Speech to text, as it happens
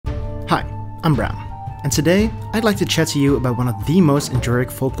I'm Bram, and today I'd like to chat to you about one of the most enduring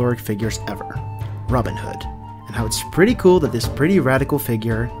folkloric figures ever, Robin Hood, and how it's pretty cool that this pretty radical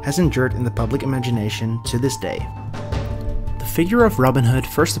figure has endured in the public imagination to this day. The figure of Robin Hood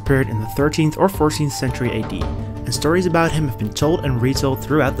first appeared in the 13th or 14th century AD, and stories about him have been told and retold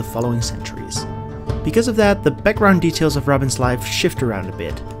throughout the following centuries. Because of that, the background details of Robin's life shift around a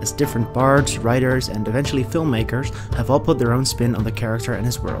bit, as different bards, writers, and eventually filmmakers have all put their own spin on the character and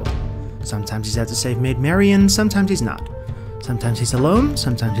his world. Sometimes he's out to save Maid Marian, sometimes he's not. Sometimes he's alone,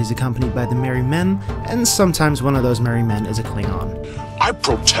 sometimes he's accompanied by the merry men, and sometimes one of those merry men is a Klingon. I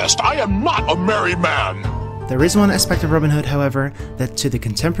protest, I am not a merry man! There is one aspect of Robin Hood, however, that to the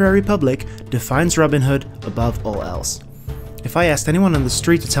contemporary public defines Robin Hood above all else. If I asked anyone on the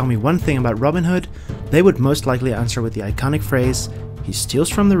street to tell me one thing about Robin Hood, they would most likely answer with the iconic phrase, "He steals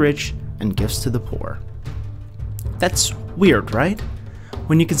from the rich and gives to the poor." That's weird, right?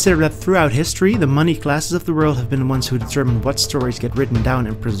 When you consider that throughout history, the moneyed classes of the world have been the ones who determine what stories get written down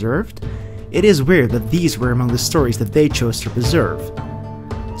and preserved, it is weird that these were among the stories that they chose to preserve.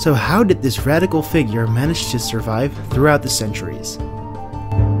 So how did this radical figure manage to survive throughout the centuries?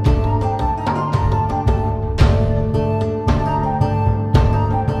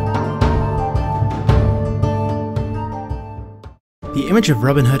 The image of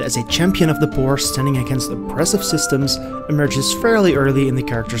Robin Hood as a champion of the poor standing against oppressive systems emerges fairly early in the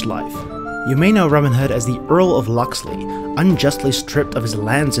character's life. You may know Robin Hood as the Earl of Locksley, unjustly stripped of his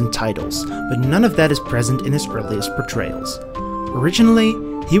lands and titles, but none of that is present in his earliest portrayals. Originally,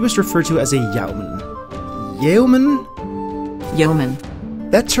 he was referred to as a yeoman. Yeoman? Yeoman.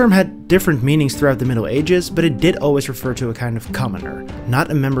 That term had different meanings throughout the Middle Ages, but it did always refer to a kind of commoner,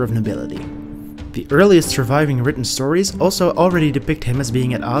 not a member of nobility. The earliest surviving written stories also already depict him as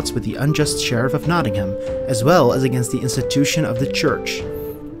being at odds with the unjust Sheriff of Nottingham, as well as against the institution of the church.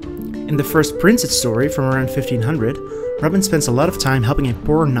 In the first printed story from around 1500, Robin spends a lot of time helping a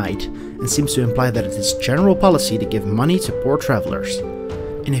poor knight, and seems to imply that it is general policy to give money to poor travelers.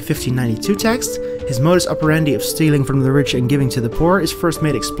 In a 1592 text, his modus operandi of stealing from the rich and giving to the poor is first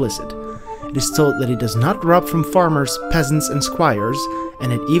made explicit. It is told that he does not rob from farmers, peasants, and squires,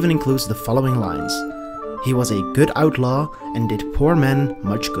 and it even includes the following lines: "He was a good outlaw and did poor men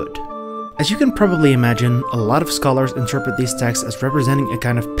much good." As you can probably imagine, a lot of scholars interpret these texts as representing a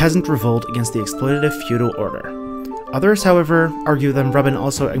kind of peasant revolt against the exploitative feudal order. Others, however, argue that Robin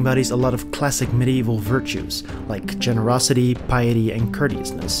also embodies a lot of classic medieval virtues, like generosity, piety, and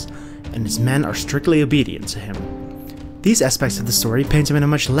courteousness, and his men are strictly obedient to him. These aspects of the story paint him in a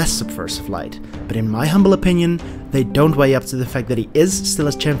much less subversive light, but in my humble opinion, they don't weigh up to the fact that he is still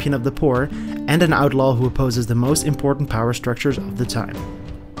a champion of the poor, and an outlaw who opposes the most important power structures of the time.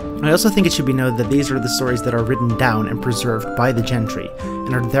 I also think it should be noted that these are the stories that are written down and preserved by the gentry,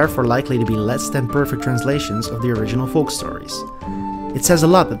 and are therefore likely to be less than perfect translations of the original folk stories. It says a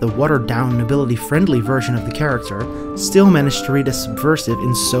lot that the watered-down, nobility-friendly version of the character still managed to read as subversive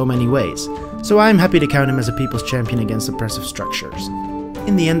in so many ways, so I'm happy to count him as a people's champion against oppressive structures.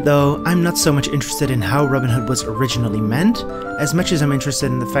 In the end though, I'm not so much interested in how Robin Hood was originally meant, as much as I'm interested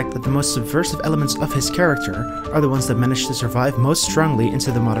in the fact that the most subversive elements of his character are the ones that managed to survive most strongly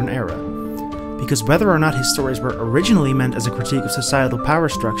into the modern era. Because whether or not his stories were originally meant as a critique of societal power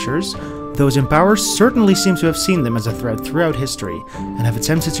structures, those in power certainly seem to have seen them as a threat throughout history, and have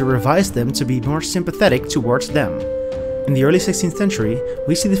attempted to revise them to be more sympathetic towards them. In the early 16th century,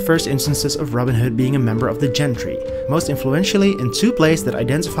 we see the first instances of Robin Hood being a member of the gentry, most influentially in two plays that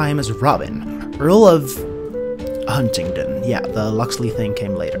identify him as Robin, Earl of Huntingdon. Yeah, the Locksley thing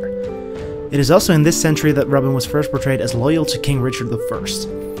came later. It is also in this century that Robin was first portrayed as loyal to King Richard I.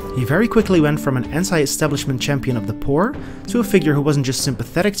 He very quickly went from an anti-establishment champion of the poor to a figure who wasn't just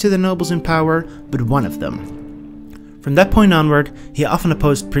sympathetic to the nobles in power, but one of them. From that point onward, he often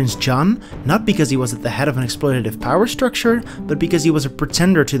opposed Prince John, not because he was at the head of an exploitative power structure, but because he was a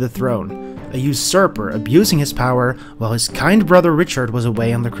pretender to the throne, a usurper abusing his power while his kind brother Richard was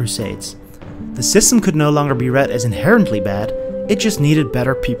away on the Crusades. The system could no longer be read as inherently bad, it just needed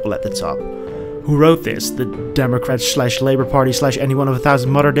better people at the top. Who wrote this? The Democrats/Labour Party/ any one of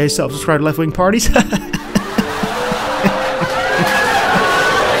 1,000 modern-day self-described left-wing parties?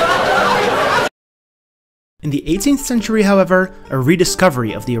 In the 18th century, however, a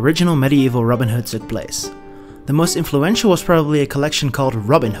rediscovery of the original medieval Robin Hood took place. The most influential was probably a collection called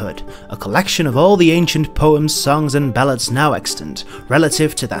Robin Hood, a collection of all the ancient poems, songs, and ballads now extant,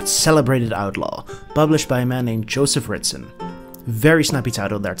 relative to that celebrated outlaw, published by a man named Joseph Ritson. Very snappy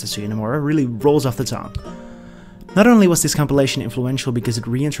title there, Tetsuya Nomura, really rolls off the tongue. Not only was this compilation influential because it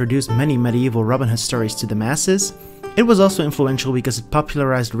reintroduced many medieval Robin Hood stories to the masses, it was also influential because it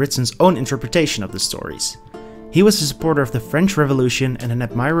popularized Ritson's own interpretation of the stories. He was a supporter of the French Revolution and an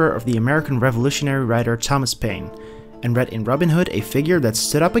admirer of the American revolutionary writer Thomas Paine, and read in Robin Hood a figure that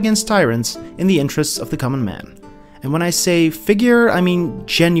stood up against tyrants in the interests of the common man. And when I say figure, I mean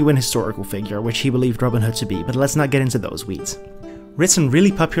genuine historical figure, which he believed Robin Hood to be, but let's not get into those weeds. Ritson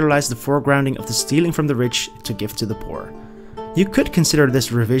really popularized the foregrounding of the stealing from the rich to give to the poor. You could consider this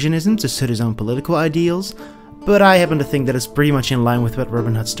revisionism to suit his own political ideals, but I happen to think that it's pretty much in line with what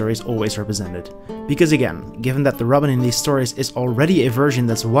Robin Hood stories always represented. Because again, given that the Robin in these stories is already a version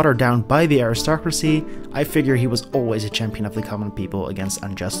that's watered down by the aristocracy, I figure he was always a champion of the common people against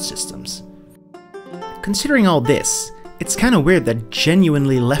unjust systems. Considering all this, it's kinda weird that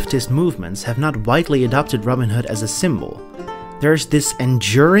genuinely leftist movements have not widely adopted Robin Hood as a symbol. There's this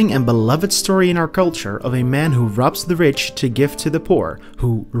enduring and beloved story in our culture of a man who robs the rich to give to the poor,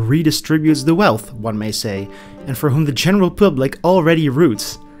 who redistributes the wealth, one may say, and for whom the general public already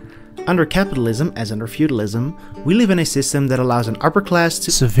roots. Under capitalism, as under feudalism, we live in a system that allows an upper class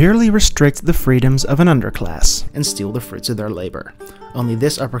to severely restrict the freedoms of an underclass and steal the fruits of their labor. Only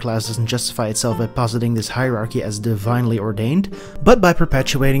this upper class doesn't justify itself by positing this hierarchy as divinely ordained, but by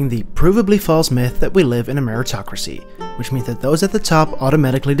perpetuating the provably false myth that we live in a meritocracy, which means that those at the top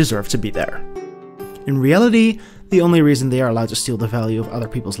automatically deserve to be there. In reality, the only reason they are allowed to steal the value of other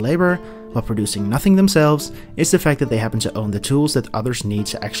people's labor, while producing nothing themselves, is the fact that they happen to own the tools that others need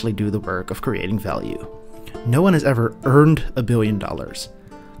to actually do the work of creating value. No one has ever earned $1 billion.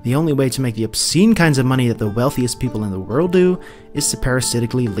 The only way to make the obscene kinds of money that the wealthiest people in the world do is to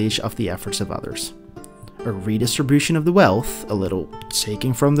parasitically leech off the efforts of others. A redistribution of the wealth, a little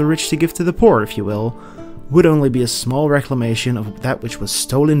taking from the rich to give to the poor, if you will, would only be a small reclamation of that which was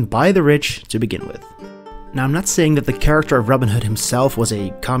stolen by the rich to begin with. Now, I'm not saying that the character of Robin Hood himself was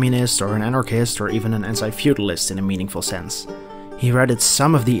a communist or an anarchist or even an anti-feudalist in a meaningful sense. He righted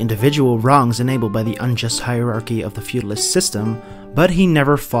some of the individual wrongs enabled by the unjust hierarchy of the feudalist system, but he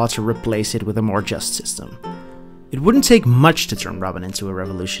never fought to replace it with a more just system. It wouldn't take much to turn Robin into a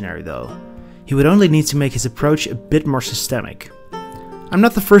revolutionary though. He would only need to make his approach a bit more systemic. I'm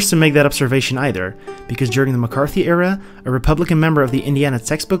not the first to make that observation either, because during the McCarthy era, a Republican member of the Indiana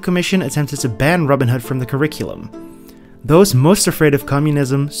Textbook Commission attempted to ban Robin Hood from the curriculum. Those most afraid of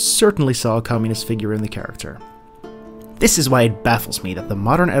communism certainly saw a communist figure in the character. This is why it baffles me that the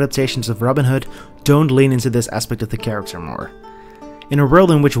modern adaptations of Robin Hood don't lean into this aspect of the character more. In a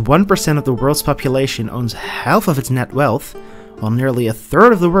world in which 1% of the world's population owns half of its net wealth, while nearly a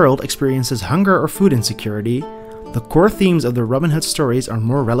third of the world experiences hunger or food insecurity, the core themes of the Robin Hood stories are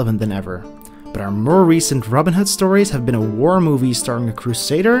more relevant than ever. But our more recent Robin Hood stories have been a war movie starring a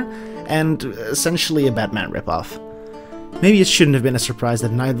crusader and essentially a Batman ripoff. Maybe it shouldn't have been a surprise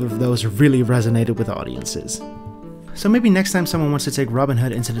that neither of those really resonated with audiences. So maybe next time someone wants to take Robin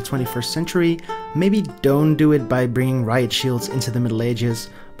Hood into the 21st century, maybe don't do it by bringing riot shields into the Middle Ages,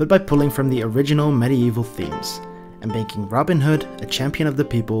 but by pulling from the original medieval themes, and making Robin Hood a champion of the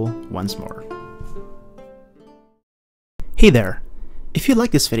people once more. Hey there! If you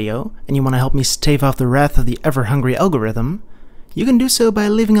like this video, and you want to help me stave off the wrath of the ever-hungry algorithm, you can do so by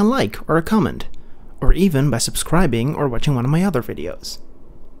leaving a like or a comment, or even by subscribing or watching one of my other videos.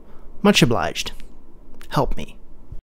 Much obliged. Help me.